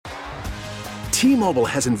T-Mobile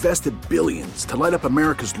has invested billions to light up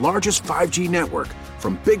America's largest 5G network,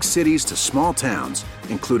 from big cities to small towns,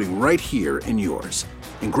 including right here in yours.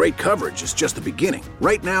 And great coverage is just the beginning.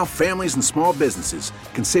 Right now, families and small businesses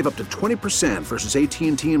can save up to 20% versus AT&T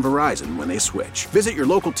and Verizon when they switch. Visit your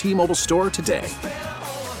local T-Mobile store today.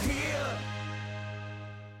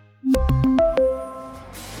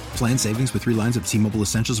 Plan savings with 3 lines of T-Mobile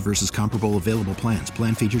Essentials versus comparable available plans.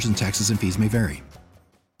 Plan features and taxes and fees may vary.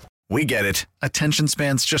 We get it. Attention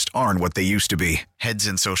spans just aren't what they used to be. Heads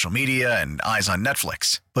in social media and eyes on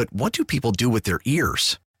Netflix. But what do people do with their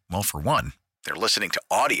ears? Well, for one, they're listening to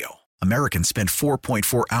audio. Americans spend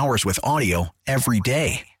 4.4 hours with audio every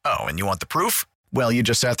day. Oh, and you want the proof? Well, you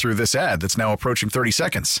just sat through this ad that's now approaching 30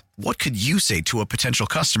 seconds. What could you say to a potential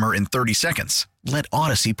customer in 30 seconds? Let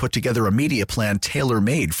Odyssey put together a media plan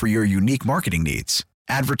tailor-made for your unique marketing needs.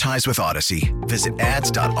 Advertise with Odyssey. Visit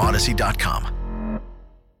ads.odyssey.com.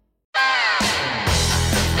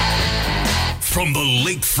 From the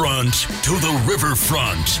lakefront to the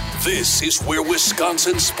riverfront, this is where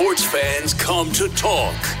Wisconsin sports fans come to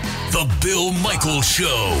talk. The Bill Michaels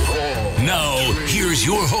Show. Now, here's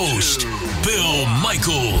your host, Bill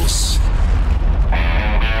Michaels.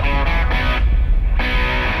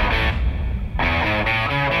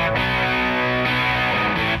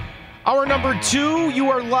 Hour number 2, you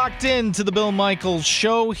are locked in to the Bill Michaels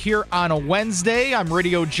Show here on a Wednesday. I'm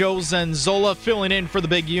Radio Joe Zanzola filling in for the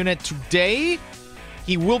big unit today.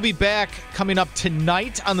 He will be back coming up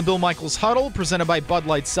tonight on the Bill Michaels Huddle, presented by Bud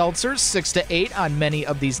Light Seltzers, 6 to 8 on many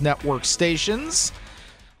of these network stations.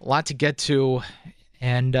 A lot to get to,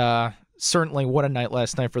 and certainly what a night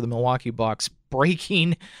last night for the Milwaukee Bucks,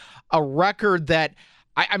 breaking a record that,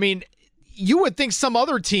 I mean, you would think some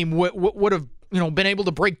other team would have been able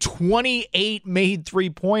to break 28 made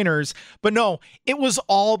three-pointers, but no, it was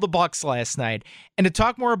all the Bucks last night. And to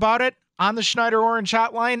talk more about it, on the Schneider Orange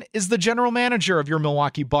Hotline is the general manager of your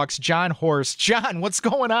Milwaukee Bucks, Jon Horst. John, what's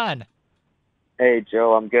going on? Hey,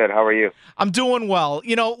 Joe, I'm good. How are you? I'm doing well.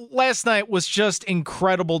 Last night was just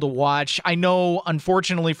incredible to watch. I know,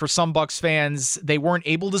 unfortunately, for some Bucks fans, they weren't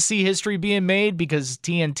able to see history being made because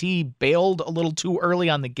TNT bailed a little too early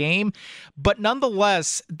on the game. But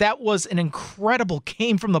nonetheless, that was an incredible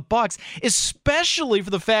game from the Bucks, especially for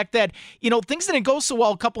the fact that, things didn't go so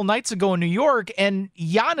well a couple nights ago in New York, and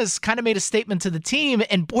Giannis kind of made a statement to the team,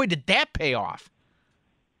 and boy, did that pay off.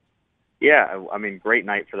 Yeah, I mean, great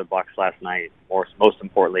night for the Bucks last night. Most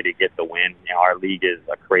importantly, to get the win. Our league is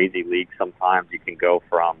a crazy league. Sometimes you can go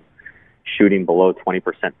from shooting below 20%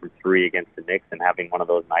 from three against the Knicks and having one of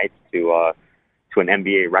those nights to an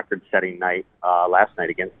NBA record-setting night last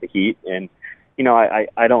night against the Heat. And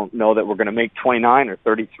I don't know that we're going to make 29 or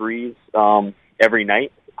 33s every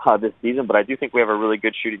night this season, but I do think we have a really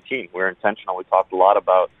good shooting team. We're intentional. We talked a lot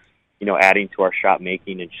about adding to our shot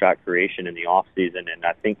making and shot creation in the off season, and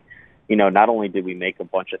I think. Not only did we make a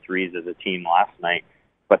bunch of threes as a team last night,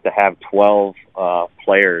 but to have 12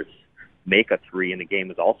 players make a three in the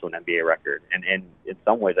game is also an NBA record. And in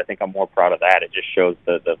some ways, I think I'm more proud of that. It just shows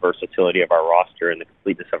the versatility of our roster and the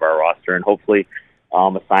completeness of our roster, and hopefully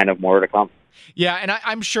a sign of more to come. Yeah, and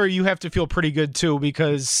I'm sure you have to feel pretty good, too,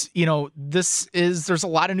 because, there's a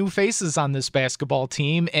lot of new faces on this basketball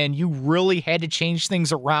team, and you really had to change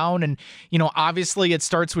things around. And, obviously it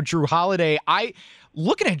starts with Jrue Holiday.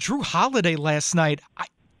 Looking at Jrue Holiday last night,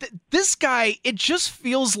 this guy, it just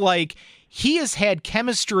feels like he has had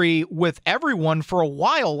chemistry with everyone for a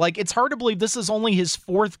while. Like, it's hard to believe this is only his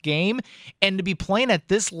 4th game, and to be playing at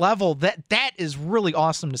this level, that is really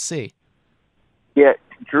awesome to see. Yeah,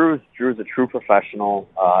 Drew's a true professional,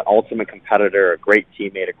 ultimate competitor, a great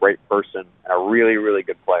teammate, a great person, and a really, really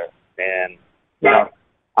good player. And,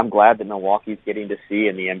 I'm glad that Milwaukee's getting to see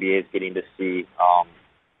and the NBA is getting to see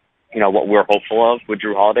what we're hopeful of with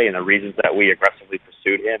Jrue Holiday and the reasons that we aggressively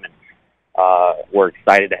pursued him. And we're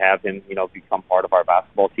excited to have him, become part of our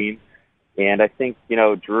basketball team. And I think,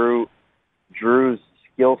 Drew's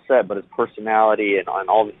skill set, but his personality and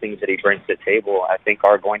all the things that he brings to the table, I think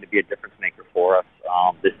are going to be a difference maker for us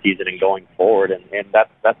this season and going forward. And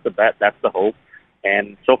that's the bet. That's the hope.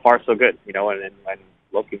 And so far, so good, and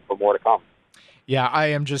looking for more to come. Yeah, I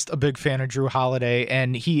am just a big fan of Jrue Holiday,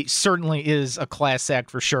 and he certainly is a class act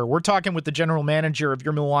for sure. We're talking with the general manager of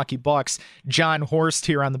your Milwaukee Bucks, Jon Horst,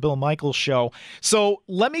 here on the Bill Michaels Show. So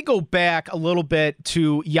let me go back a little bit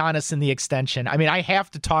to Giannis and the extension. I mean, I have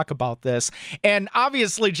to talk about this. And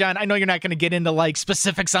obviously, John, I know you're not going to get into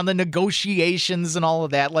specifics on the negotiations and all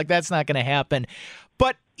of that. That's not going to happen.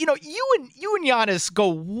 But, you and Giannis go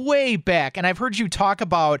way back, and I've heard you talk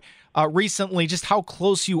about recently just how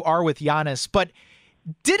close you are with Giannis. But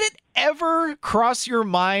did it ever cross your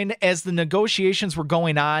mind as the negotiations were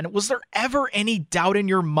going on? Was there ever any doubt in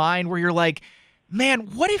your mind where you're like, man,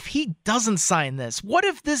 what if he doesn't sign this? What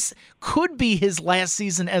if this could be his last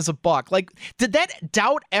season as a Buck? Like, did that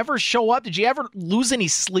doubt ever show up? Did you ever lose any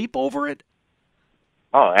sleep over it?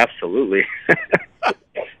 Oh, absolutely.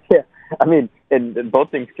 Yeah, I mean, and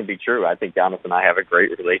both things can be true. I think Giannis and I have a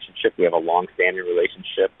great relationship. We have a long-standing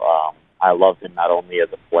relationship. I love him not only as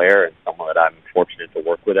a player and someone that I'm fortunate to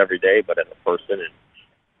work with every day, but as a person and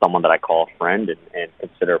someone that I call a friend and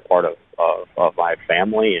consider a part of my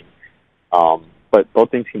family. And but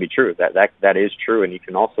both things can be true. That is true, and you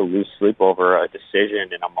can also lose sleep over a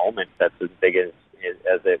decision in a moment that's as big as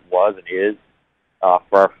it was and is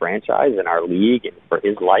for our franchise and our league and for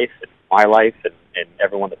his life and my life and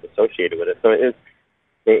everyone that's associated with it. So it is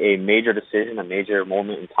a major decision, a major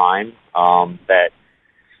moment in time that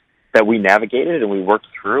we navigated and we worked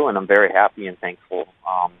through, and I'm very happy and thankful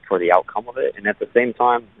for the outcome of it. And at the same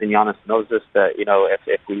time, and Giannis knows this, that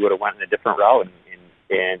if we would have went in a different route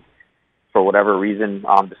and for whatever reason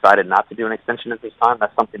decided not to do an extension at this time,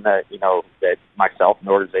 that's something that that myself and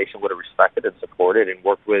the organization would have respected and supported and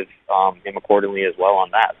worked with him accordingly as well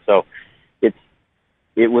on that. So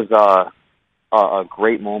it was a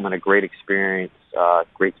great moment, a great experience,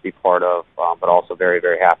 great to be part of, but also very,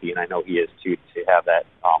 very happy, and I know he is too, to have that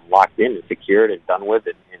locked in and secured and done with,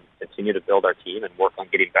 and continue to build our team and work on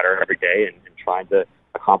getting better every day and trying to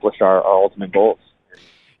accomplish our ultimate goals.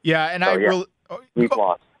 Yeah, and we've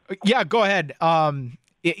lost. Yeah, go ahead.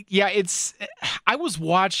 It's. I was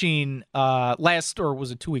watching last, or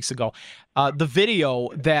was it 2 weeks ago, the video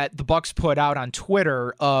that the Bucks put out on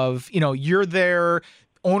Twitter of you're there,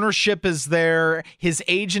 ownership is there, his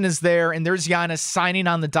agent is there, and there's Giannis signing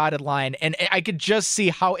on the dotted line, and I could just see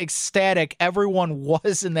how ecstatic everyone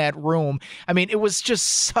was in that room. I mean, it was just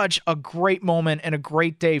such a great moment and a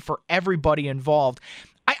great day for everybody involved.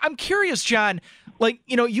 I'm curious, John,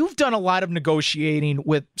 you've done a lot of negotiating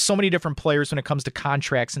with so many different players when it comes to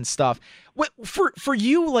contracts and stuff. For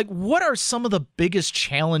you, what are some of the biggest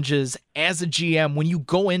challenges as a GM when you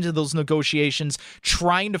go into those negotiations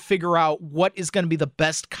trying to figure out what is going to be the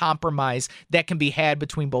best compromise that can be had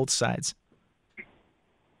between both sides?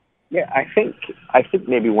 Yeah, I think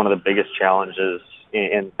maybe one of the biggest challenges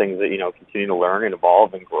and things that, continue to learn and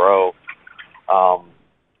evolve and grow,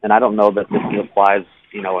 and I don't know that this applies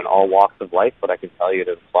in all walks of life, but I can tell you it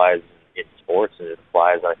applies in sports and it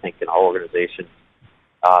applies, I think, in our organization.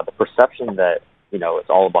 The perception that, it's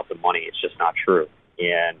all about the money, it's just not true.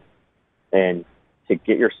 And to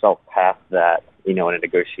get yourself past that, in a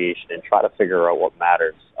negotiation and try to figure out what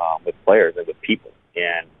matters with players and with people.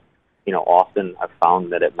 And, often I've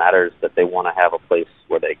found that it matters that they want to have a place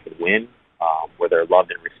where they can win, where they're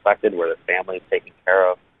loved and respected, where their family is taken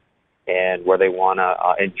care of, and where they want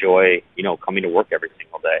to enjoy, coming to work every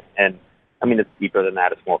single day. And, I mean, it's deeper than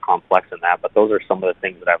that. It's more complex than that. But those are some of the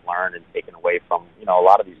things that I've learned and taken away from, a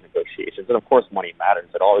lot of these negotiations. And, of course, money matters.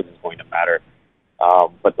 It always is going to matter.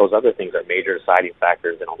 But those other things are major deciding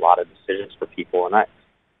factors in a lot of decisions for people. And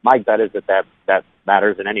my bet is that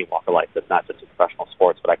matters in any walk of life. It's not just in professional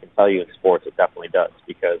sports. But I can tell you in sports it definitely does,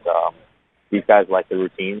 because these guys like the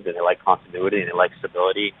routines and they like continuity and they like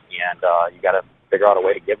stability. And you got to figure out a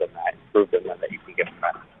way to give them that and prove them that you can give them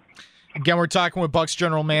that. Again, we're talking with Bucks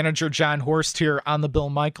general manager Jon Horst here on the Bill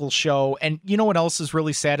Michaels Show. And you know what else is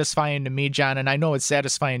really satisfying to me, John, and I know it's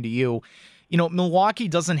satisfying to you. Milwaukee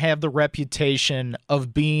doesn't have the reputation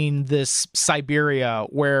of being this Siberia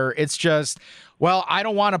where it's just, well, I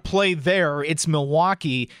don't want to play there. It's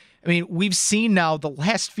Milwaukee. I mean, we've seen now the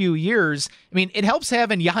last few years, it helps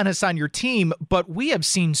having Giannis on your team, but we have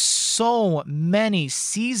seen so many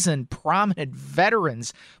seasoned, prominent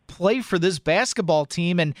veterans play for this basketball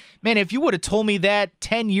team. And, man, if you would have told me that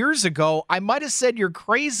 10 years ago, I might have said you're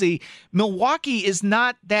crazy. Milwaukee is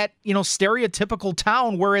not that, stereotypical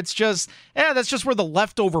town where it's just, that's just where the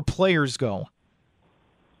leftover players go.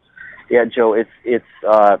 Yeah, Joe, it's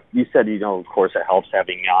you said, of course, it helps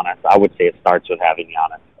having Giannis. I would say it starts with having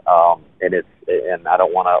Giannis. And I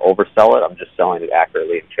don't want to oversell it. I'm just selling it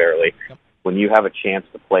accurately and fairly. Yep. When you have a chance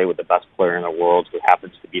to play with the best player in the world, who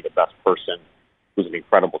happens to be the best person, who's an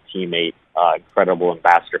incredible teammate, incredible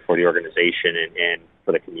ambassador for the organization and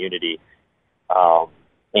for the community,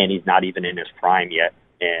 and he's not even in his prime yet,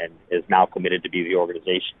 and is now committed to be the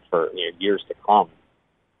organization for years to come,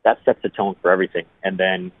 that sets the tone for everything. And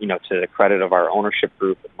then, to the credit of our ownership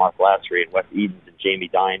group, and Mark Lassery and Wes Edens and Jamie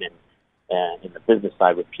Dine, and in the business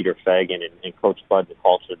side with Peter Feigin and Coach Bud, the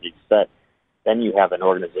culture that he's set, then you have an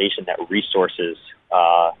organization that resources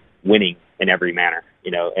winning in every manner,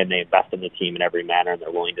 and they invest in the team in every manner, and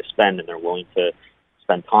they're willing to spend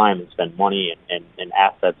spend time and spend money and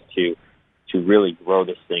assets to really grow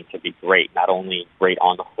this thing to be great, not only great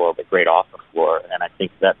on the floor, but great off the floor. And I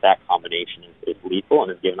think that combination is lethal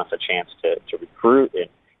and has given us a chance to recruit and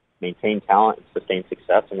maintain talent and sustain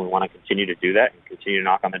success. And we want to continue to do that and continue to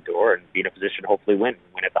knock on the door and be in a position to hopefully win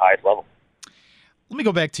at the highest level. Let me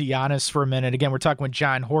go back to Giannis for a minute. Again, we're talking with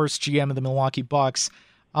Jon Horst, GM of the Milwaukee Bucks.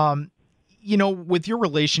 With your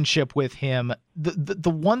relationship with him, the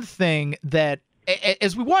one thing that,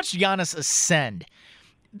 as we watched Giannis ascend,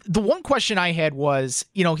 the one question I had was,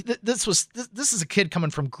 this is a kid coming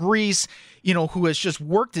from Greece, who has just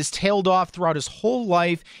worked his tail off throughout his whole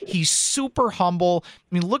life. He's super humble.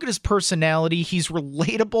 I mean, look at his personality. He's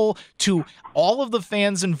relatable to all of the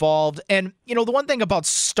fans involved. And, the one thing about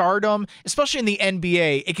stardom, especially in the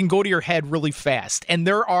NBA, it can go to your head really fast. And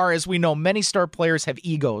there are, as we know, many star players have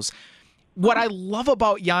egos. What I love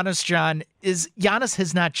about Giannis, John, is Giannis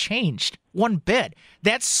has not changed one bit.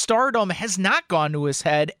 That stardom has not gone to his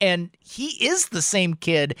head, and he is the same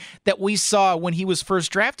kid that we saw when he was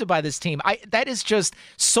first drafted by this team. That is just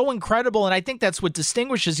so incredible, and I think that's what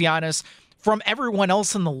distinguishes Giannis from everyone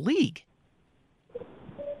else in the league.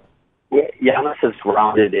 Giannis is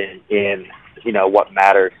grounded in what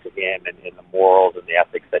matters to him and in the morals and the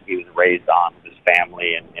ethics that he was raised on with his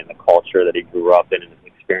family and the culture that he grew up in and his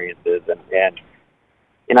experiences.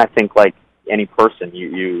 And I think, like any person,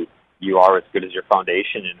 you are as good as your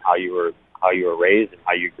foundation and how you were raised and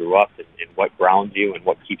how you grew up and what grounds you and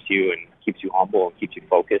what keeps you humble and keeps you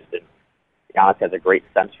focused. And Giannis has a great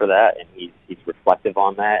sense for that, and he's reflective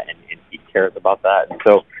on that, and he cares about that. And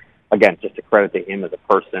so, again, just a credit to him as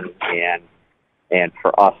a person, and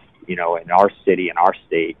for us, in our city and our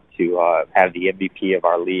state to have the MVP of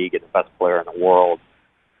our league and the best player in the world,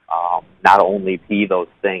 not only be those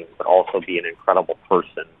things, but also be an incredible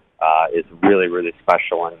person, is really, really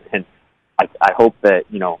special. And I hope that,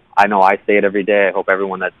 I know I say it every day. I hope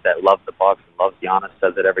everyone that loves the Bucks and loves Giannis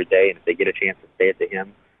says it every day. And if they get a chance to say it to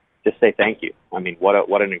him, just say thank you. I mean,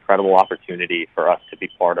 what an incredible opportunity for us to be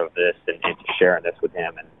part of this and to share in this with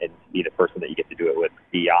him and to be the person that you get to do it with.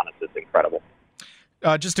 Be honest, it's incredible.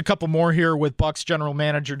 Just a couple more here with Bucks general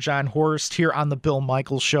manager Jon Horst here on the Bill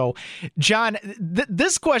Michaels Show. John,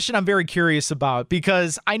 this question I'm very curious about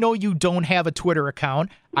because I know you don't have a Twitter account,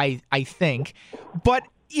 I think, but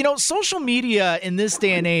social media in this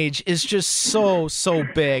day and age is just so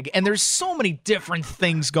big, and there's so many different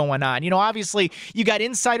things going on. Obviously, you got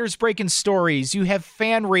insiders breaking stories, you have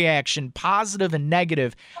fan reaction, positive and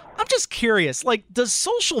negative. I'm just curious, does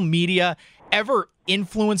social media ever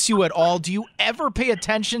influence you at all? Do you ever pay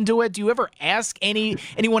attention to it? Do you ever ask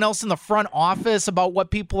anyone else in the front office about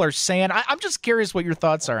what people are saying? I'm just curious what your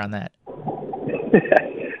thoughts are on that.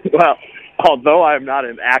 Well, although I'm not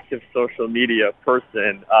an active social media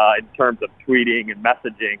person in terms of tweeting and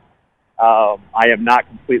messaging, I am not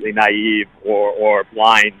completely naive or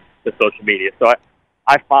blind to social media. So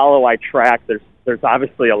I follow, I track. There's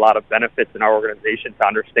obviously a lot of benefits in our organization to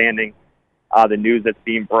understanding the news that's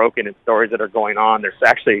being broken and stories that are going on. There's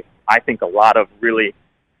actually, I think, a lot of really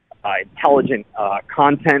intelligent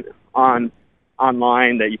content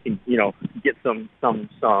online that you can, get some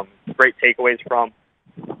great takeaways from.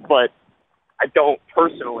 But I don't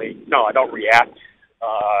react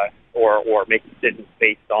or make decisions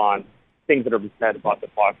based on things that are said about the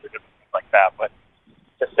Bucks or different things like that. But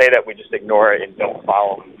to say that we just ignore it and don't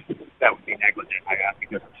follow them, that would be negligent. I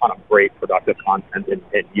think there's a ton of great productive content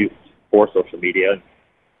and use for social media. And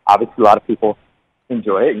obviously, a lot of people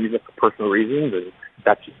enjoy it and use it for personal reasons, and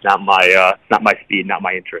that's just not my speed, not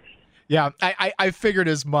my interest. Yeah, I figured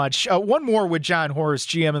as much. One more with Jon Horst,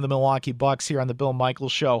 GM of the Milwaukee Bucks here on the Bill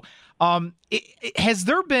Michaels Show. Has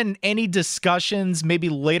there been any discussions maybe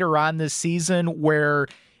later on this season where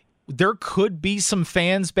there could be some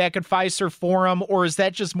fans back at Fiserv Forum, or is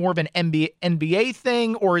that just more of an NBA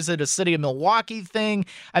thing, or is it a City of Milwaukee thing?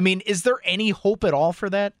 I mean, is there any hope at all for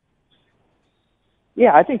that?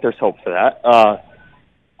 Yeah, I think there's hope for that.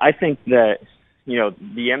 I think that, the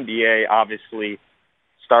NBA obviously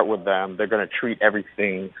start with them. They're going to treat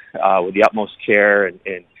everything with the utmost care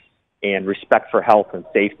and respect for health and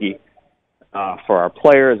safety for our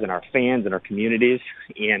players and our fans and our communities.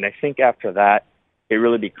 And I think after that, it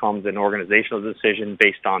really becomes an organizational decision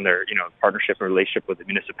based on their, partnership and relationship with the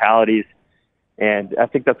municipalities. And I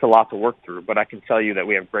think that's a lot to work through. But I can tell you that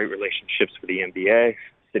we have great relationships with the NBA,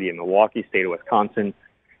 City of Milwaukee, State of Wisconsin.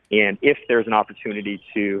 And if there's an opportunity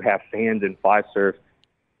to have fans in Fiserv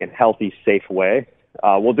in a healthy, safe way,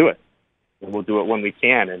 we'll do it. And we'll do it when we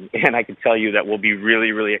can. And I can tell you that we'll be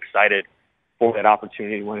really, really excited for that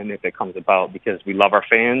opportunity when and if it comes about, because we love our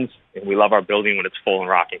fans and we love our building when it's full and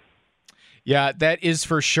rocking. Yeah, that is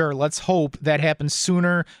for sure. Let's hope that happens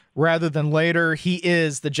sooner rather than later. He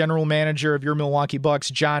is the general manager of your Milwaukee Bucks,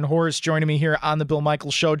 Jon Horst, joining me here on the Bill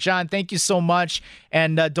Michaels Show. Jon, thank you so much,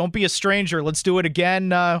 and don't be a stranger. Let's do it again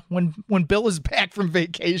when Bill is back from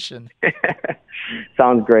vacation.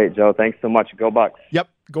 Sounds great, Joe. Thanks so much. Go Bucks. Yep.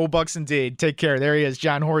 Go Bucks indeed. Take care. There he is,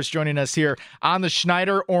 Jon Horst, joining us here on the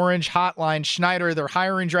Schneider Orange Hotline. Schneider, they're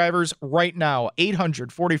hiring drivers right now.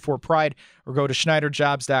 844-PRIDE, or go to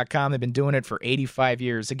SchneiderJobs.com. They've been doing it for 85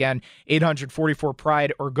 years. Again,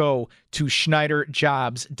 844-PRIDE, or go to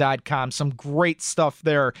SchneiderJobs.com. Some great stuff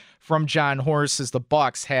there from Jon Horst as the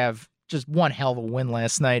Bucks have just one hell of a win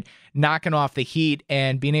last night, knocking off the Heat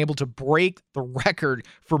and being able to break the record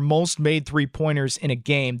for most made three-pointers in a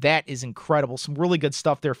game. That is incredible. Some really good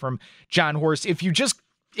stuff there from Jon Horst. If you just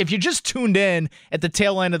tuned in at the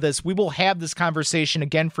tail end of this, we will have this conversation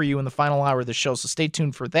again for you in the final hour of the show, so stay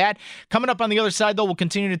tuned for that. Coming up on the other side, though, we'll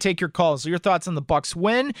continue to take your calls. So your thoughts on the Bucks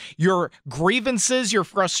win, your grievances, your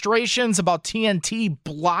frustrations about TNT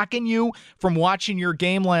blocking you from watching your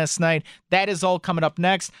game last night. That is all coming up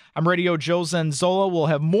next. I'm Radio Joe Zenzola. We'll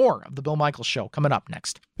have more of the Bill Michaels Show coming up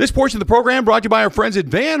next. This portion of the program brought to you by our friends at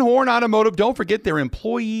Van Horn Automotive. Don't forget they're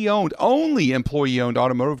employee-owned, only employee-owned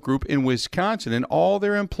automotive group in Wisconsin, and all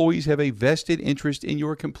their employees have a vested interest in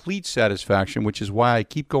your complete satisfaction, which is why I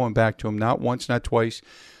keep going back to them, not once, not twice,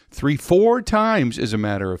 3-4 times, as a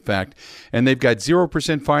matter of fact. And they've got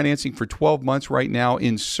 0% financing for 12 months right now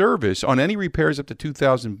in service on any repairs up to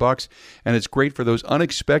 $2,000. And it's great for those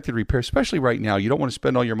unexpected repairs, especially right now. You don't want to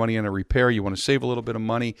spend all your money on a repair. You want to save a little bit of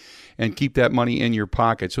money and keep that money in your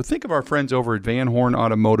pocket. So think of our friends over at Van Horn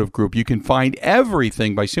Automotive Group. You can find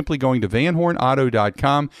everything by simply going to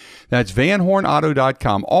vanhornauto.com. That's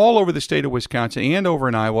vanhornauto.com, all over the state of Wisconsin and over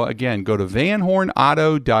in Iowa. Again, go to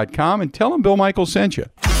vanhornauto.com and tell them Bill Michaels sent you.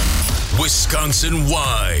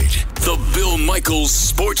 Wisconsin-wide, the Bill Michaels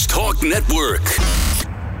Sports Talk Network.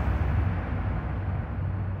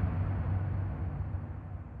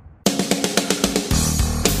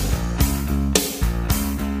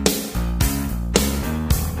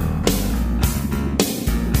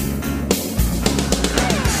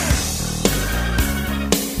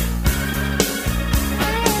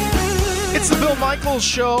 It's the Bill Michaels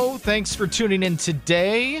Show. Thanks for tuning in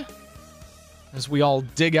today, as we all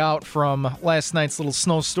dig out from last night's little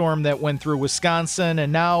snowstorm that went through Wisconsin,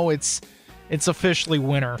 and now it's officially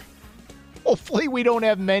winter. Hopefully we don't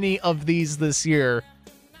have many of these this year,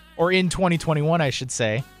 or in 2021, I should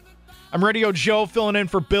say. I'm Radio Joe, filling in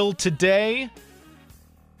for Bill today,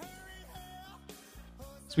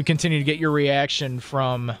 as we continue to get your reaction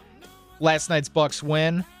from last night's Bucks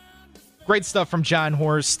win. Great stuff from Jon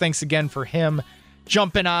Horst. Thanks again for him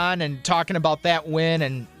jumping on and talking about that win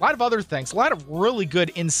and a lot of other things. A lot of really good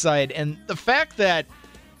insight. And the fact that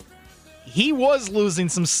he was losing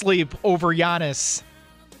some sleep over Giannis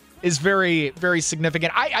is very, very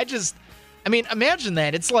significant. I mean, imagine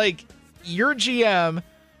that. It's like you're GM,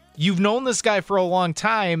 you've known this guy for a long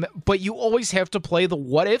time, but you always have to play the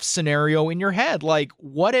what-if scenario in your head. Like,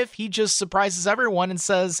 what if he just surprises everyone and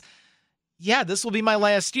says, yeah, this will be my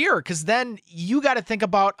last year? Because then you got to think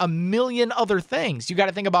about a million other things. You got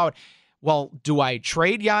to think about, well, do I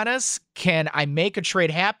trade Giannis? Can I make a trade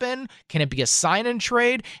happen? Can it be a sign-and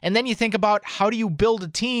trade? And then you think about, how do you build a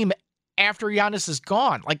team after Giannis is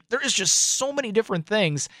gone? Like, there is just so many different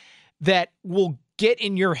things that will get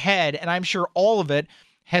in your head, and I'm sure all of it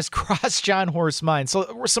has crossed Jon Horst's mind.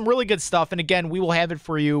 So some really good stuff, and again, we will have it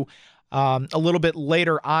for you a little bit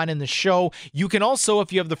later on in the show. You can also,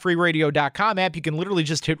 if you have the freeradio.com app, you can literally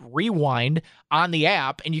just hit rewind on the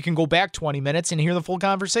app and you can go back 20 minutes and hear the full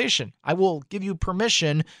conversation. I will give you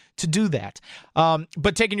permission to do that.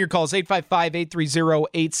 But taking your calls,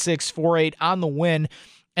 855-830-8648 on the win.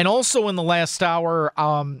 And also in the last hour,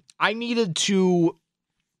 I needed to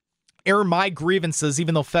air my grievances,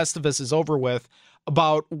 even though Festivus is over with,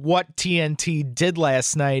 about what TNT did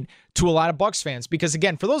last night to a lot of Bucks fans. Because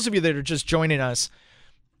again, for those of you that are just joining us,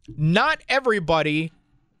 not everybody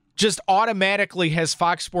just automatically has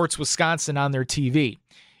Fox Sports Wisconsin on their TV.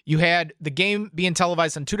 You had the game being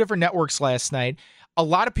televised on two different networks last night. A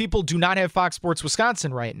lot of people do not have Fox Sports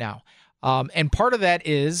Wisconsin right now. And part of that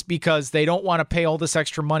is because they don't want to pay all this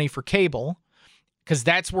extra money for cable, because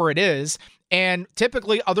that's where it is. And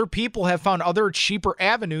typically other people have found other cheaper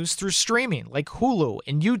avenues through streaming, like Hulu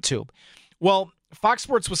and YouTube. Well, Fox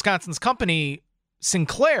Sports Wisconsin's company,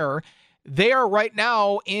 Sinclair, they are right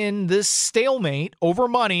now in this stalemate over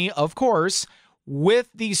money, of course, with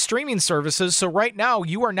these streaming services. So right now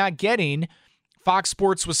you are not getting Fox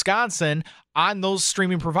Sports Wisconsin on those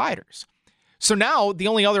streaming providers. So now the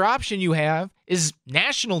only other option you have is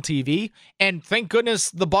national TV, and thank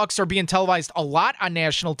goodness the Bucks are being televised a lot on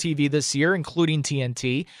national TV this year, including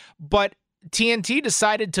TNT. But TNT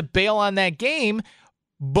decided to bail on that game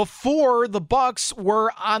before the Bucks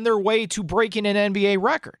were on their way to breaking an NBA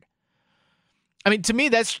record. I mean, to me,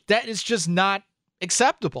 that is just not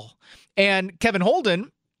acceptable. And Kevin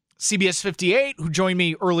Holden, CBS 58, who joined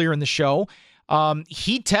me earlier in the show,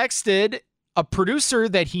 he texted a producer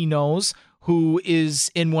that he knows who is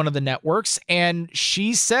in one of the networks, and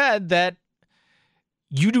she said that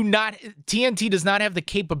TNT does not have the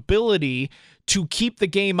capability to keep the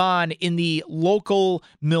game on in the local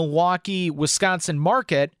Milwaukee, Wisconsin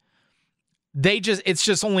market. It's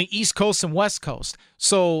just only East Coast and West Coast.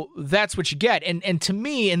 So that's what you get. And to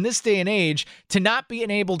me, in this day and age, to not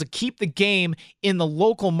being able to keep the game in the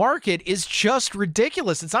local market is just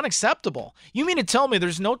ridiculous. It's unacceptable. You mean to tell me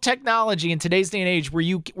there's no technology in today's day and age where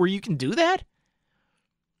you can do that?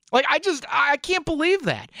 Like, I can't believe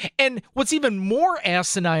that. And what's even more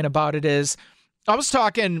asinine about it is, I was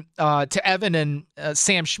talking to Evan and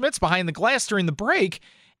Sam Schmitz behind the glass during the break,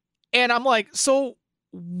 and I'm like, so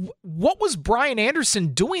what was Brian Anderson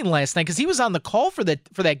doing last night? Because he was on the call for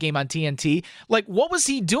that game on TNT. Like, what was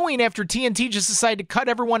he doing after TNT just decided to cut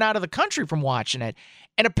everyone out of the country from watching it?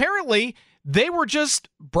 And apparently, they were just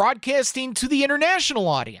broadcasting to the international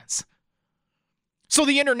audience. So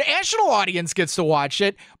the international audience gets to watch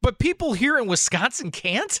it, but people here in Wisconsin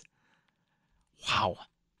can't? Wow.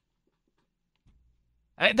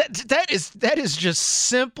 That is just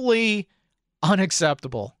simply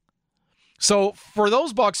unacceptable. So for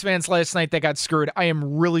those Bucks fans last night that got screwed, I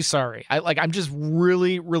am really sorry. I'm just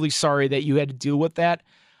really, really sorry that you had to deal with that.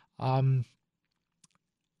 But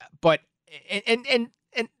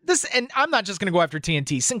I'm not just going to go after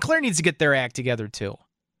TNT. Sinclair needs to get their act together too.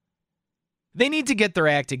 They need to get their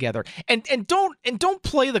act together. And don't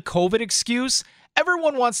play the COVID excuse.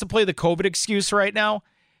 Everyone wants to play the COVID excuse right now.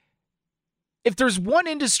 If there's one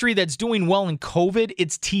industry that's doing well in COVID,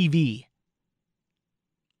 it's TV.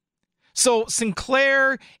 So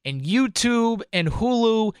Sinclair and YouTube and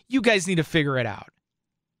Hulu, you guys need to figure it out.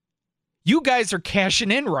 You guys are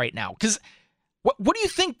cashing in right now. Because what do you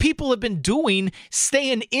think people have been doing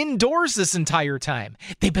staying indoors this entire time?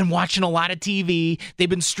 They've been watching a lot of TV. They've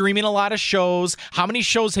been streaming a lot of shows. How many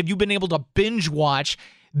shows have you been able to binge watch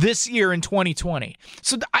this year in 2020?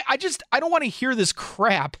 So I don't want to hear this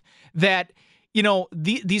crap that, you know,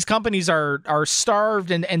 these companies are starved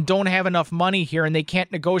and don't have enough money here and they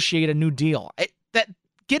can't negotiate a new deal.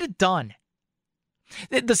 Get it done.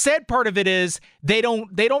 The sad part of it is they don't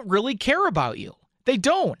really care about you. They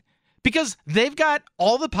don't. Because they've got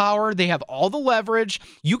all the power, they have all the leverage.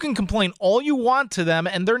 You can complain all you want to them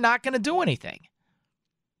and they're not going to do anything.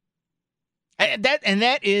 And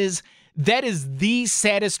that is the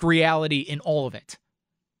saddest reality in all of it.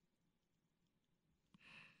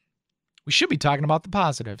 We should be talking about the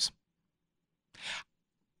positives.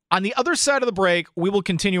 On the other side of the break, we will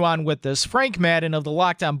continue on with this. Frank Madden of the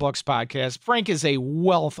Locked On Bucks podcast. Frank is a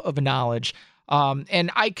wealth of knowledge.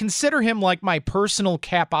 And I consider him like my personal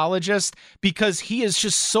capologist because he is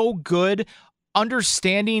just so good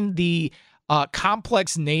understanding the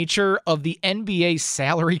complex nature of the NBA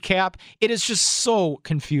salary cap. It is just so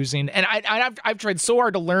confusing. And I've tried so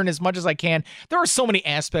hard to learn as much as I can. There are so many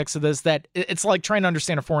aspects of this that it's like trying to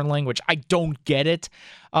understand a foreign language. I don't get it.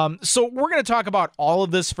 So we're going to talk about all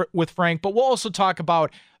of this with Frank, but we'll also talk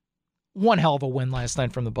about one hell of a win last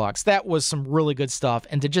night from the Bucks. That was some really good stuff.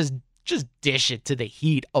 And to just dish it to the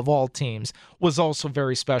Heat of all teams was also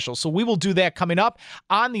very special. So we will do that coming up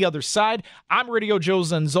on the other side. I'm Radio Joe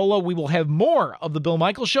Zanzola. We will have more of the Bill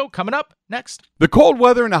Michaels Show coming up next. The cold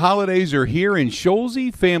weather and the holidays are here, and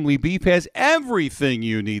Scholze Family Beef has everything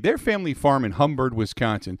you need. Their family farm in Humbird,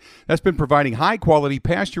 Wisconsin, that's been providing high-quality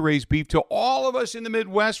pasture-raised beef to all of us in the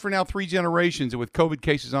Midwest for now 3 generations. And with COVID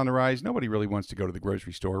cases on the rise, nobody really wants to go to the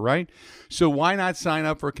grocery store, right? So why not sign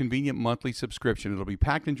up for a convenient monthly subscription? It'll be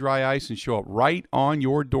packed in dry ice and show up right on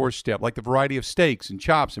your doorstep, like the variety of steaks and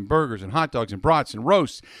chops and burgers and hot dogs and brats and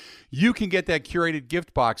roasts. You can get that curated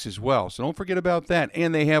gift box as well, so don't forget about that.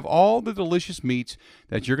 And they have all the delicious meats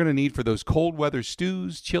that you're going to need for those cold weather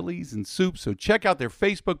stews, chilies, and soups. So check out their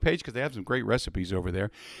Facebook page because they have some great recipes over there.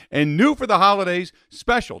 And new for the holidays,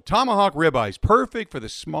 special tomahawk ribeyes, perfect for the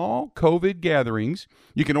small COVID gatherings.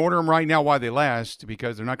 You can order them right now while they last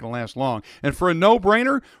because they're not going to last long. And for a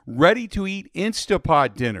no-brainer, ready-to-eat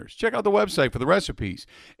Instapot dinners. Check out the website for the recipes.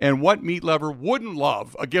 And what meat lover wouldn't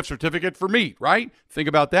love a gift certificate for meat, right? Think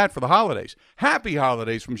about that for the holidays. Happy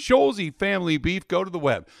holidays from Scholze Family Beef. Go to the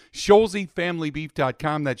web,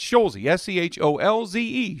 ScholzeFamilyBeef.com. That's Scholze,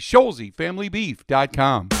 SCHOLZE,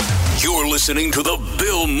 ScholzeFamilyBeef.com. You're listening to the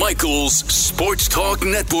Bill Michaels Sports Talk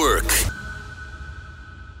Network.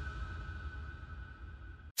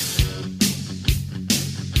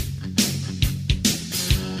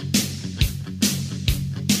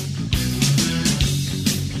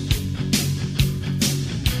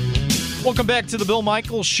 Welcome back to the Bill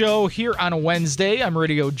Michaels Show here on a Wednesday. I'm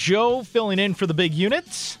Radio Joe, filling in for the big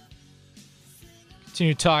unit.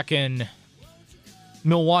 Continue talking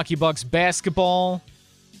Milwaukee Bucks basketball.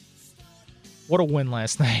 What a win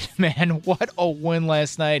last night, man. What a win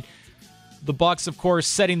last night. The Bucks, of course,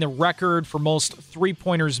 setting the record for most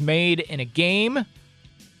three-pointers made in a game,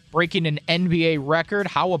 breaking an NBA record.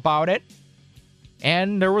 How about it?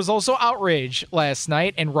 And there was also outrage last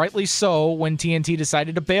night, and rightly so, when TNT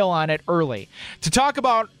decided to bail on it early. To talk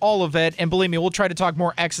about all of it, and believe me, we'll try to talk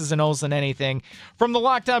more X's and O's than anything, from the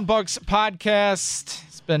Locked On Bucks podcast,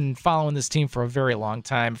 he's been following this team for a very long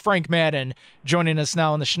time, Frank Madden, joining us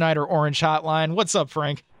now on the Schneider Orange Hotline. What's up,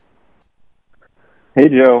 Frank? Hey,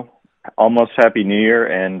 Joe. Almost Happy New Year,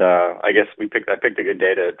 and I guess I picked a good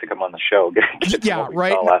day to come on the show. Yeah,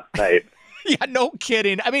 right. Last night. Yeah, no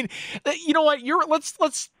kidding. I mean, you know what?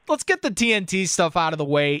 Let's get the TNT stuff out of the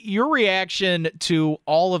way. Your reaction to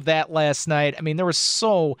all of that last night. I mean, there was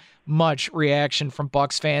so much reaction from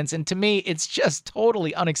Bucks fans, and to me, it's just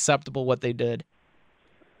totally unacceptable what they did.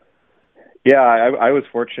 Yeah, I was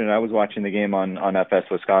fortunate. I was watching the game on FS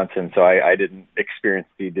Wisconsin, so I didn't experience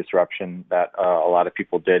the disruption that a lot of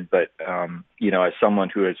people did. But, as someone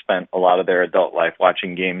who has spent a lot of their adult life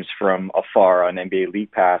watching games from afar on NBA League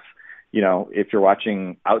Pass, if you're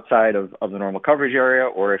watching outside of the normal coverage area,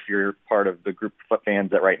 or if you're part of the group of fans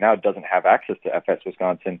that right now doesn't have access to FS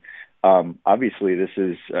Wisconsin, obviously this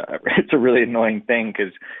is it's a really annoying thing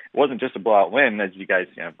because it wasn't just a blowout win, as you guys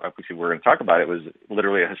obviously we're going to talk about. It was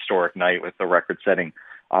literally a historic night with the record-setting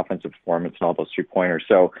offensive performance and all those 3-pointers.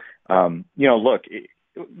 So, look,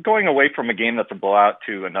 going away from a game that's a blowout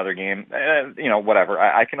to another game, whatever.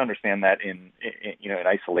 I can understand that in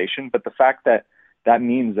isolation, but the fact that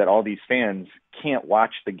means that all these fans can't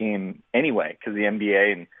watch the game anyway because the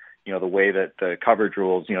NBA and, the way that the coverage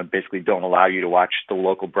rules, basically don't allow you to watch the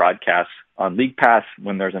local broadcasts on League Pass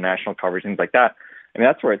when there's a national coverage, things like that. I mean,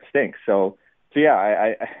 that's where it stinks. So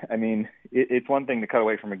yeah, I mean, it's one thing to cut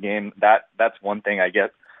away from a game. That's one thing I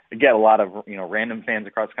get a lot of, random fans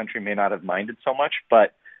across the country may not have minded so much,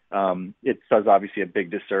 but it does obviously a big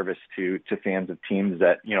disservice to fans of teams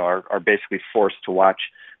that, are basically forced to watch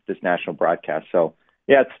this national broadcast. So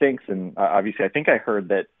yeah, it stinks. And obviously I think I heard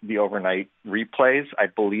that the overnight replays, I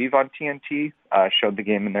believe on TNT, showed the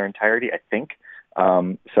game in their entirety, I think.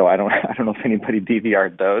 So I don't know if anybody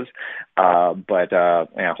DVR'd those. But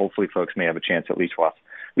hopefully folks may have a chance to at least watch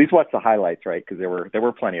the highlights, right? Because there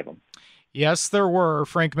were plenty of them. Yes, there were.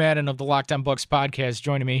 Frank Madden of the Locked On Bucks podcast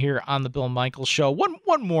joining me here on the Bill Michaels Show. One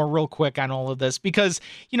more real quick on all of this, because,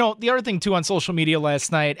 the other thing, too, on social media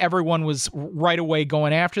last night, everyone was right away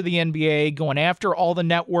going after the NBA, going after all the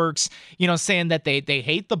networks, saying that they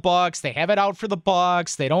hate the Bucks, they have it out for the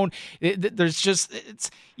Bucks, they don't, there's just, it's,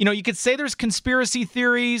 you could say there's conspiracy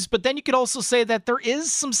theories, but then you could also say that there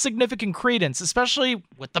is some significant credence, especially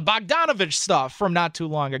with the Bogdanovich stuff from not too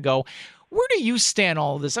long ago. Where do you stand on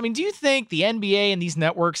all of this? I mean, do you think the NBA and these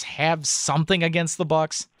networks have something against the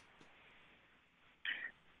Bucks?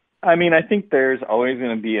 I mean, I think there's always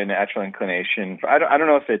going to be a natural inclination. I don't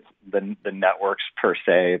know if it's the networks per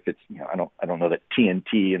se. If it's I don't know that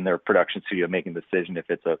TNT and their production studio making the decision if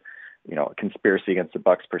it's a conspiracy against the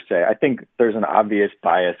Bucks per se. I think there's an obvious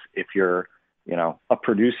bias if you're a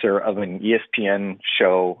producer of an ESPN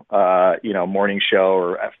show, morning show,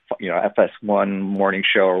 or FS1 morning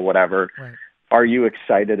show or whatever. Right. Are you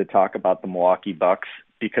excited to talk about the Milwaukee Bucks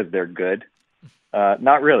because they're good?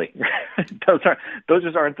 Not really. Those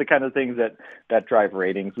just aren't the kind of things that drive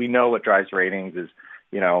ratings. We know what drives ratings is,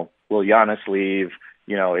 will Giannis leave?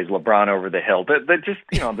 Is LeBron over the hill? But just,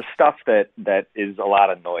 the stuff that is a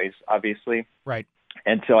lot of noise, obviously. Right.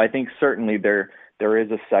 And so I think certainly there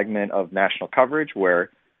is a segment of national coverage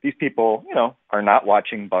where these people, are not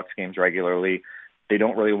watching Bucks games regularly. They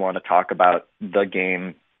don't really want to talk about the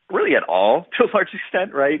game really at all to a large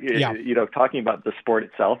extent, right? Yeah. Talking about the sport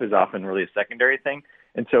itself is often really a secondary thing.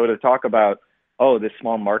 And so to talk about, this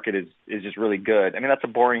small market is just really good. I mean, that's a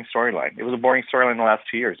boring storyline. It was a boring storyline the last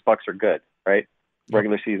 2 years. Bucks are good, right?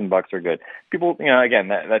 Regular season Bucks are good. People, again,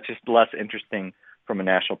 that's just less interesting from a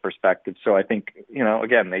national perspective. So I think,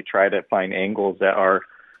 again, they try to find angles that are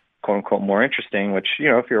quote unquote more interesting, which,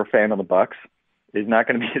 if you're a fan of the Bucks, is not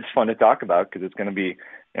going to be as fun to talk about because it's going to be,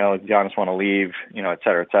 does Giannis want to leave, et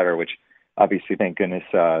cetera, which obviously, thank goodness,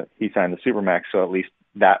 he signed the Supermax, so at least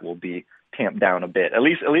that will be tamped down a bit, at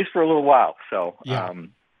least for a little while. So,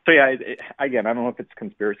 again, I don't know if it's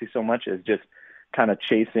conspiracy so much as just kind of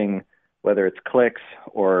chasing, whether it's clicks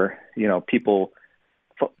or, people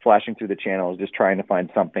flashing through the channels, just trying to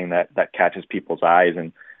find something that catches people's eyes.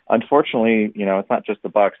 And unfortunately, it's not just the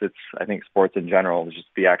Bucks. It's, I think, sports in general. Just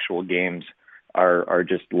the actual games are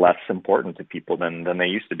just less important to people than they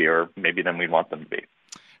used to be, or maybe than we want them to be.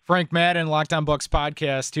 Frank Madden, Locked On Bucks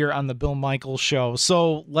podcast here on the Bill Michaels Show.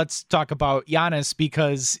 So let's talk about Giannis,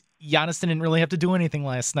 because Giannis didn't really have to do anything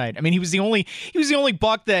last night. I mean, he was the only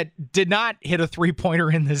Buck that did not hit a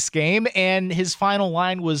three-pointer in this game, and his final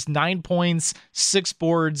line was 9 points, 6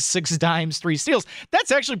 boards, 6 dimes, 3 steals.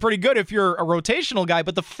 That's actually pretty good if you're a rotational guy,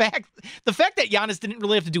 but the fact that Giannis didn't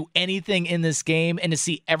really have to do anything in this game, and to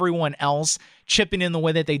see everyone else chipping in the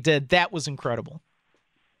way that they did, that was incredible.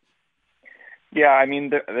 Yeah, I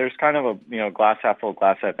mean, there's kind of a glass half full,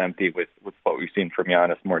 glass half empty with what we've seen from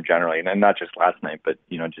Giannis more generally, and not just last night, but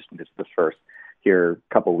just the first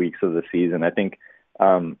couple weeks of the season. I think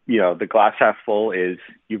the glass half full is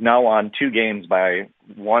you've now won 2 games by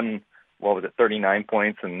 39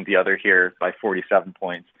 points, and the other here by 47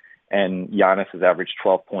 points, and Giannis has averaged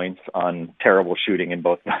 12 points on terrible shooting in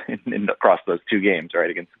both across those 2 games, right,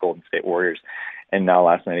 against the Golden State Warriors, and now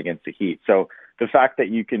last night against the Heat. So the fact that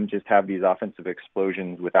you can just have these offensive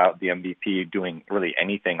explosions without the MVP doing really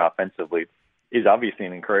anything offensively is obviously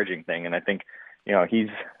an encouraging thing. And I think,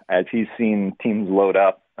 as he's seen teams load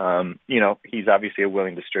up, he's obviously a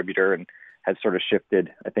willing distributor and has sort of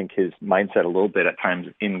shifted, I think, his mindset a little bit at times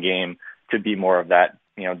in game to be more of that,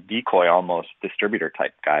 decoy almost distributor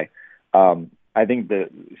type guy. I think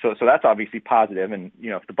so that's obviously positive. And,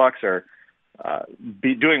 if the Bucks are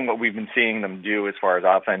be doing what we've been seeing them do as far as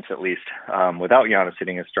offense, at least without Giannis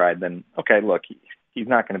hitting his stride, then okay, look, he's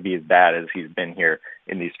not going to be as bad as he's been here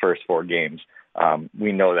in these first 4 games.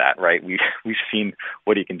 We know that, right? We've seen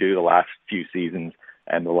what he can do the last few seasons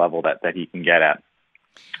and the level that he can get at.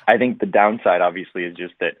 I think the downside, obviously, is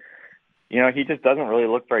just that he just doesn't really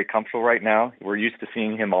look very comfortable right now. We're used to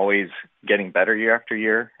seeing him always getting better year after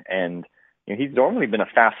year, and he's normally been a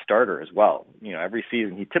fast starter as well. Every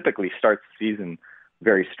season he typically starts the season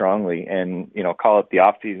very strongly, and call it the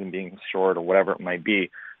off season being short or whatever it might be.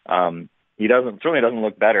 He certainly doesn't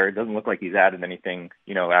look better. It doesn't look like he's added anything,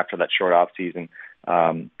 after that short off season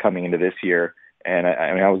coming into this year. And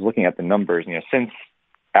I was looking at the numbers. Since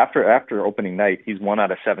after opening night, he's 1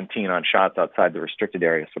 out of 17 on shots outside the restricted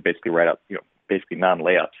area, so basically right up, basically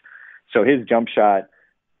non-layups. So his jump shot,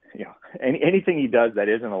 anything he does that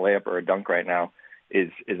isn't a layup or a dunk right now is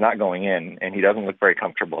not going in, and he doesn't look very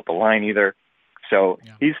comfortable at the line either. So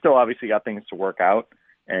he's still obviously got things to work out,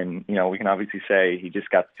 and we can obviously say he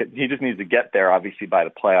just needs to get there obviously by the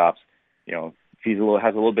playoffs. If he has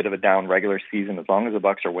a little bit of a down regular season, as long as the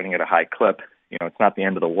Bucks are winning at a high clip, it's not the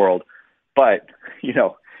end of the world. But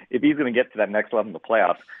if he's going to get to that next level in the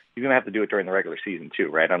playoffs, he's going to have to do it during the regular season too,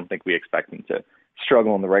 right? I don't think we expect him to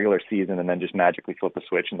struggle in the regular season and then just magically flip a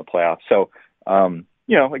switch in the playoffs. So,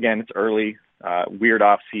 again, it's early, weird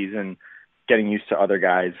off season, getting used to other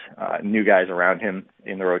guys, new guys around him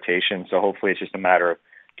in the rotation. So hopefully it's just a matter of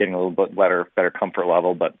getting a little bit better comfort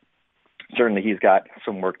level, but certainly he's got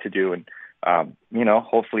some work to do. And,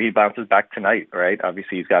 hopefully he bounces back tonight, right?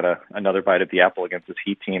 Obviously he's got another bite at the apple against this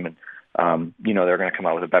Heat team, and, they're going to come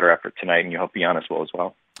out with a better effort tonight, and you hope Giannis will as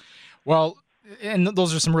well. Well, and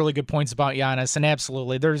those are some really good points about Giannis, and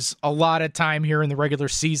absolutely, there's a lot of time here in the regular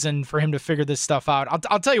season for him to figure this stuff out.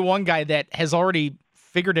 I'll tell you one guy that has already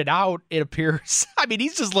figured it out, it appears. I mean,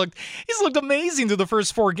 he's looked amazing through the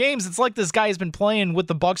first 4 games. It's like this guy has been playing with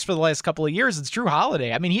the Bucks for the last couple of years. It's Jrue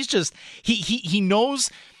Holiday. I mean, he's just he knows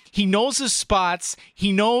his spots.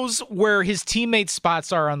 He knows where his teammates'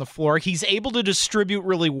 spots are on the floor. He's able to distribute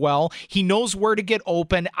really well. He knows where to get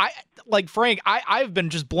open. I've been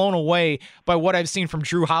just blown away by what I've seen from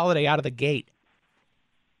Jrue Holiday out of the gate.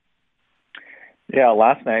 Yeah,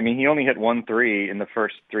 last night, he only hit 1 3 in the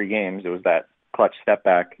first 3 games. It was that clutch step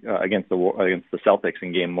back against the Celtics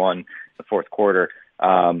in Game 1, the fourth quarter.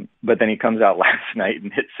 But then he comes out last night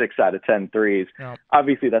and hit 6 out of 10 threes. Yep.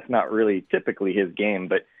 Obviously, that's not really typically his game,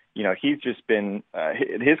 but he's just been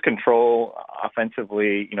his control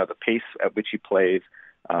offensively. The pace at which he plays.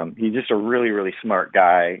 He's just a really, really smart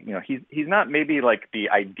guy. He's not maybe like the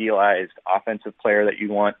idealized offensive player that you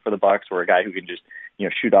want for the Bucks, or a guy who can just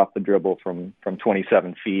shoot off the dribble from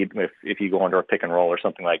 27 feet if you go under a pick and roll or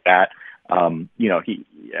something like that.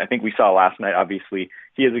 I think we saw last night, obviously,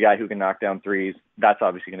 he is a guy who can knock down threes. That's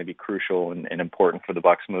obviously going to be crucial and important for the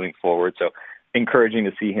Bucks moving forward. So encouraging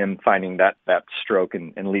to see him finding that stroke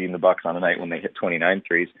and leading the Bucks on a night when they hit 29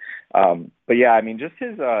 threes. But yeah, I mean, just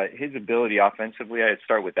his ability offensively, I'd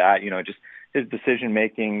start with that, just his decision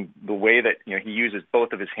making, the way that, he uses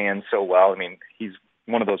both of his hands so well. I mean, he's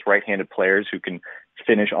one of those right-handed players who can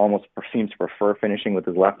finish, almost seems to prefer finishing with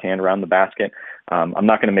his left hand around the basket. I'm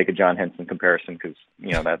not going to make a John Henson comparison because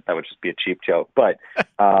that would just be a cheap joke. But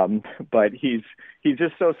he's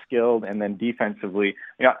just so skilled. And then defensively,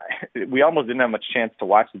 we almost didn't have much chance to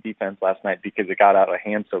watch the defense last night because it got out of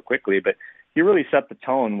hand so quickly. But he really set the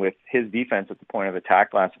tone with his defense at the point of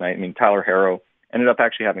attack last night. I mean, Tyler Herro ended up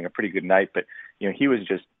actually having a pretty good night, but he was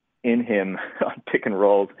just in him on pick and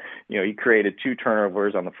rolls. He created 2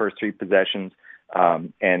 turnovers on the first 3 possessions.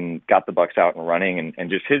 And got the Bucks out and running, and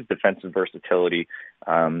just his defensive versatility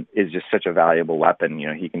is just such a valuable weapon.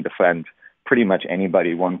 He can defend pretty much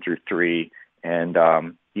anybody 1 through 3, and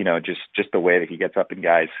just the way that he gets up in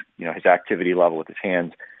guys, his activity level with his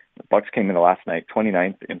hands. The Bucks came in the last night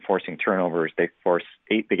 29th in forcing turnovers. They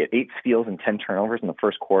get 8 steals and 10 turnovers in the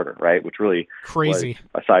first quarter, right? Which really crazy.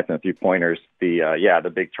 Was, aside from the 3-pointers,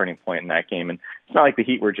 the big turning point in that game. And it's not like the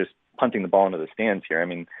Heat were just punting the ball into the stands here. I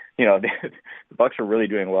mean, the Bucks are really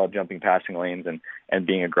doing well jumping passing lanes and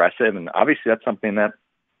being aggressive. And obviously that's something that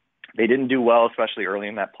they didn't do well, especially early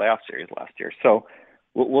in that playoff series last year. So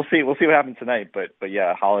we'll see what happens tonight. But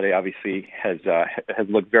yeah, Holiday obviously has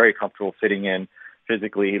looked very comfortable fitting in.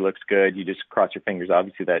 Physically, he looks good. You just cross your fingers,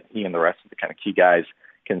 obviously, that he and the rest of the kind of key guys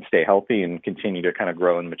can stay healthy and continue to kind of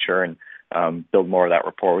grow and mature and build more of that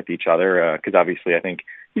rapport with each other. Because obviously, I think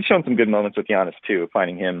he's shown some good moments with Giannis too,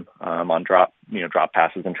 finding him on drop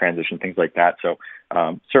passes and transition, things like that. So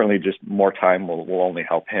certainly, just more time will only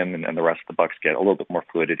help him and the rest of the Bucks get a little bit more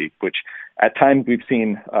fluidity, which at times we've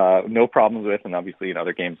seen no problems with, and obviously in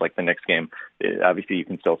other games like the Knicks game, obviously you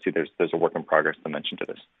can still see there's a work in progress dimension to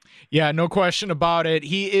this. Yeah, no question about it.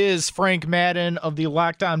 He is Frank Madden of the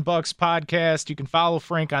Locked On Bucks podcast. You can follow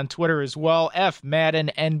Frank on Twitter as well,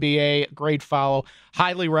 FMaddenNBA. Great follow.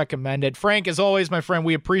 Highly recommend it. Frank, as always, my friend,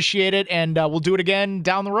 we appreciate it, and we'll do it again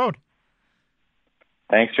down the road.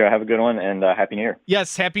 Thanks, Joe. Have a good one, and Happy New Year.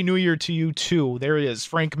 Yes, Happy New Year to you, too. There he is,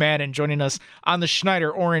 Frank Madden, joining us on the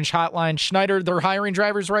Schneider Orange Hotline. Schneider, they're hiring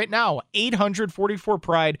drivers right now,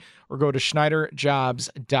 844-PRIDE, or go to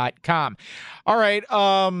SchneiderJobs.com. All right,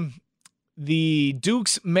 the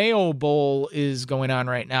Duke's Mayo Bowl is going on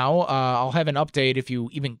right now. I'll have an update if you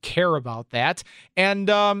even care about that. And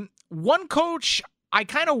one coach, I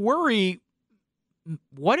kind of worry,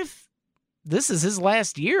 what if this is his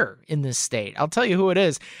last year in this state? I'll tell you who it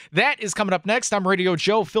is. That is coming up next. I'm Radio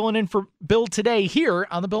Joe, filling in for Bill today here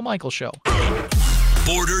on The Bill Michaels Show.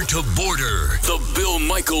 Border to Border, the Bill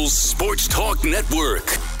Michaels Sports Talk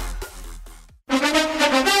Network.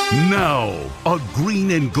 Now, a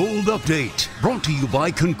green and gold update brought to you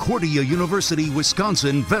by Concordia University,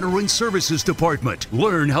 Wisconsin Veteran Services Department.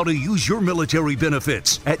 Learn how to use your military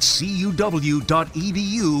benefits at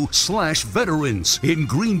cuw.edu/veterans. In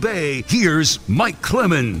Green Bay, here's Mike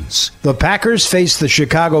Clemens. The Packers face the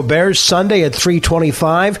Chicago Bears Sunday at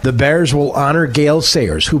 3:25. The Bears will honor Gale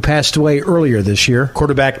Sayers, who passed away earlier this year.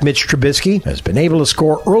 Quarterback Mitch Trubisky has been able to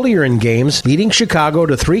score earlier in games, leading Chicago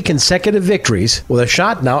to 3 consecutive victories, with a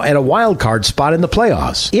shot now at a wild card spot in the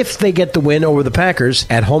playoffs if they get the win over the Packers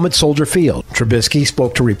at home at Soldier Field. Trubisky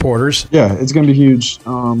spoke to reporters. Yeah, it's going to be huge.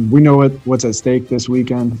 We know what's at stake this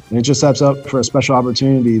weekend. It just sets up for a special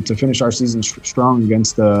opportunity to finish our season strong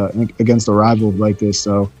against a rival like this.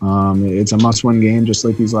 So it's a must-win game, just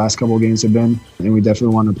like these last couple of games have been. And we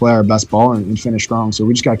definitely want to play our best ball and finish strong. So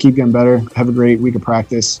we just got to keep getting better, have a great week of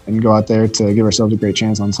practice, and go out there to give ourselves a great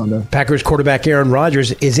chance on Sunday. Packers quarterback Aaron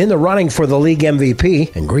Rodgers is in the running for the league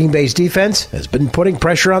MVP, and Green Bay's defense has been putting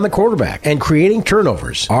pressure on the quarterback and creating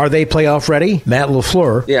turnovers. Are they playoff ready? Matt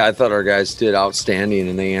LaFleur. Yeah, I thought our guys did outstanding,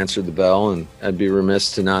 and they answered the bell, and I'd be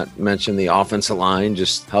remiss to not mention the offensive line,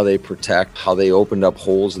 just how they protect, how they opened up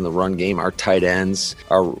holes in the run game, our tight ends,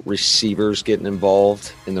 our receivers getting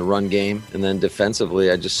involved in the run game, and then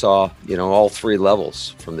defensively, I just saw, all 3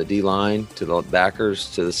 levels, from the D-line to the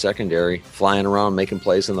backers to the secondary, flying around, making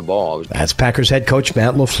plays on the ball. That's Packers head coach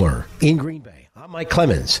Matt LaFleur in Green Bay. I'm Mike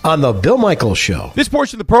Clemens on the Bill Michaels Show. This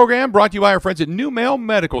portion of the program brought to you by our friends at New Male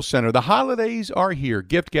Medical Center. The holidays are here.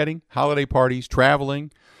 Gift getting, holiday parties,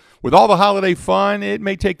 traveling. With all the holiday fun, it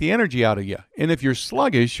may take the energy out of you. And if you're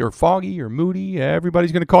sluggish or foggy or moody,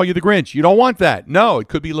 everybody's going to call you the Grinch. You don't want that. No, it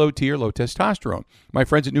could be low T or low testosterone. My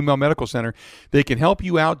friends at New Mel Medical Center, they can help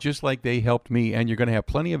you out just like they helped me, and you're going to have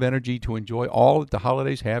plenty of energy to enjoy all that the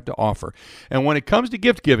holidays have to offer. And when it comes to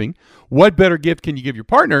gift giving, what better gift can you give your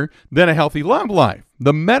partner than a healthy love life?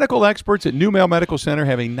 The medical experts at New Mel Medical Center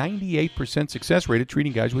have a 98% success rate at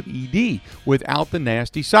treating guys with ED without the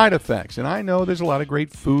nasty side effects. And I know there's a lot of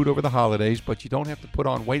great food over the holidays, but you don't have to put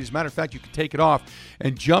on weight. As a matter of fact, you can take it off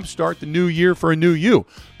and jumpstart the new year for a new you.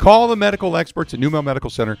 Call the medical experts at New Mel Medical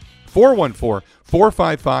Center,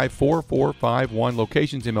 414-455-4451.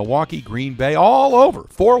 Locations in Milwaukee, Green Bay, all over.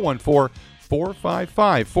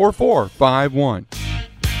 414-455-4451.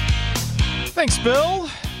 Thanks, Bill.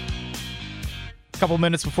 Couple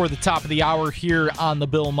minutes before the top of the hour here on the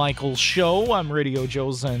Bill Michaels Show. I'm Radio Joe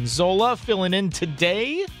Zanzola filling in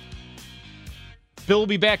today. Bill will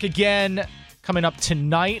be back again coming up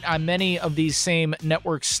tonight on many of these same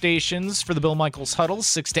network stations for the Bill Michaels Huddle,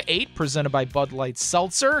 6 to 8, presented by Bud Light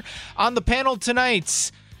Seltzer. On the panel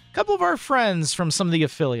tonight, a couple of our friends from some of the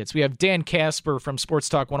affiliates. We have Dan Casper from Sports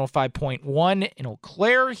Talk 105.1 in Eau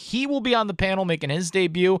Claire. He will be on the panel making his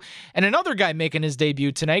debut. And another guy making his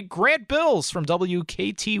debut tonight, Grant Bills from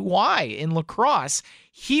WKTY in La Crosse.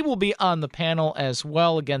 He will be on the panel as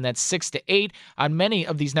well. Again, that's 6 to 8 on many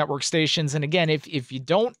of these network stations. And again, if you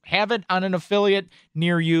don't have it on an affiliate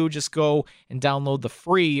near you, just go and download the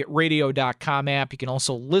free radio.com app. You can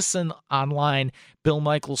also listen online,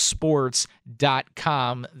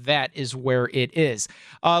 BillMichaelSports.com. That is where it is.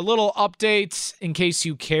 A little update in case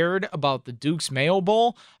you cared about the Duke's Mayo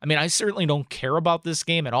Bowl. I mean, I certainly don't care about this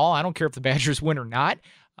game at all. I don't care if the Badgers win or not.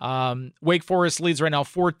 Wake Forest leads right now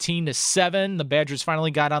 14-7. The Badgers finally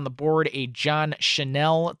got on the board a John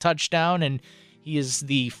Chanel touchdown, and he is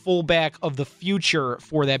the fullback of the future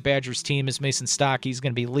for that Badgers team as Mason Stockey's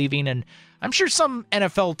going to be leaving, and I'm sure some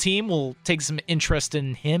NFL team will take some interest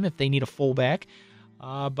in him if they need a fullback.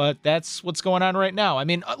 But that's what's going on right now. I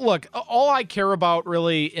mean, look, all I care about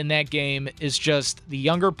really in that game is just the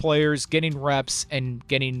younger players getting reps and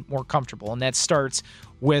getting more comfortable, and that starts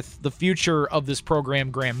with the future of this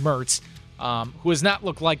program, Graham Mertz, who has not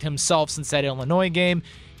looked like himself since that Illinois game,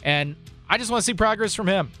 and I just want to see progress from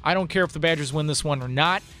him. I don't care if the Badgers win this one or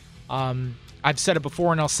not. I've said it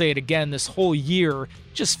before, and I'll say it again. This whole year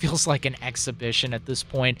just feels like an exhibition at this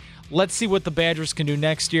point. Let's see what the Badgers can do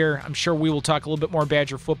next year. I'm sure we will talk a little bit more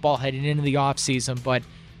Badger football heading into the offseason, but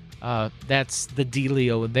that's the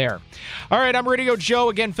dealio there. All right, I'm Radio Joe,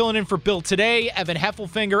 again filling in for Bill today. Evan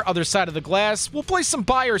Heffelfinger, other side of the glass. We'll play some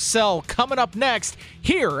buy or sell coming up next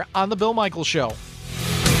here on The Bill Michaels Show.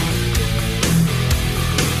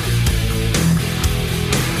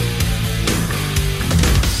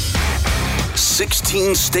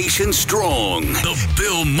 16 stations strong. The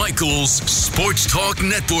Bill Michaels Sports Talk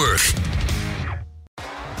Network.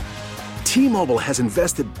 T-Mobile has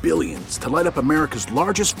invested billions to light up America's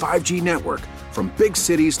largest 5G network, from big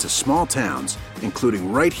cities to small towns,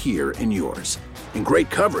 including right here in yours. And great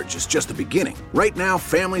coverage is just the beginning. Right now,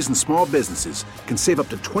 families and small businesses can save up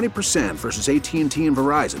to 20% versus AT&T and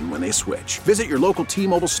Verizon when they switch. Visit your local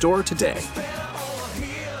T-Mobile store today.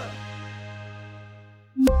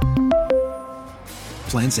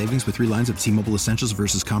 Plan savings with 3 lines of T-Mobile Essentials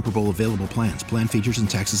versus comparable available plans. Plan features and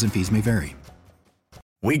taxes and fees may vary.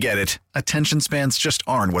 We get it. Attention spans just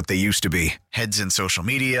aren't what they used to be. Heads in social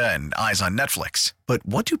media and eyes on Netflix. But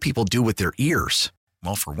what do people do with their ears?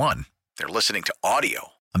 Well, for one, they're listening to audio.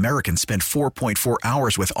 Americans spend 4.4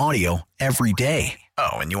 hours with audio every day.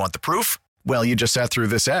 Oh, and you want the proof? Well, you just sat through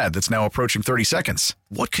this ad that's now approaching 30 seconds.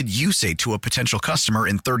 What could you say to a potential customer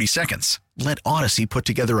in 30 seconds? Let Odyssey put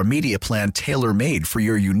together a media plan tailor-made for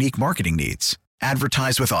your unique marketing needs.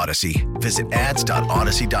 Advertise with Odyssey. Visit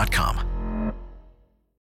ads.odyssey.com.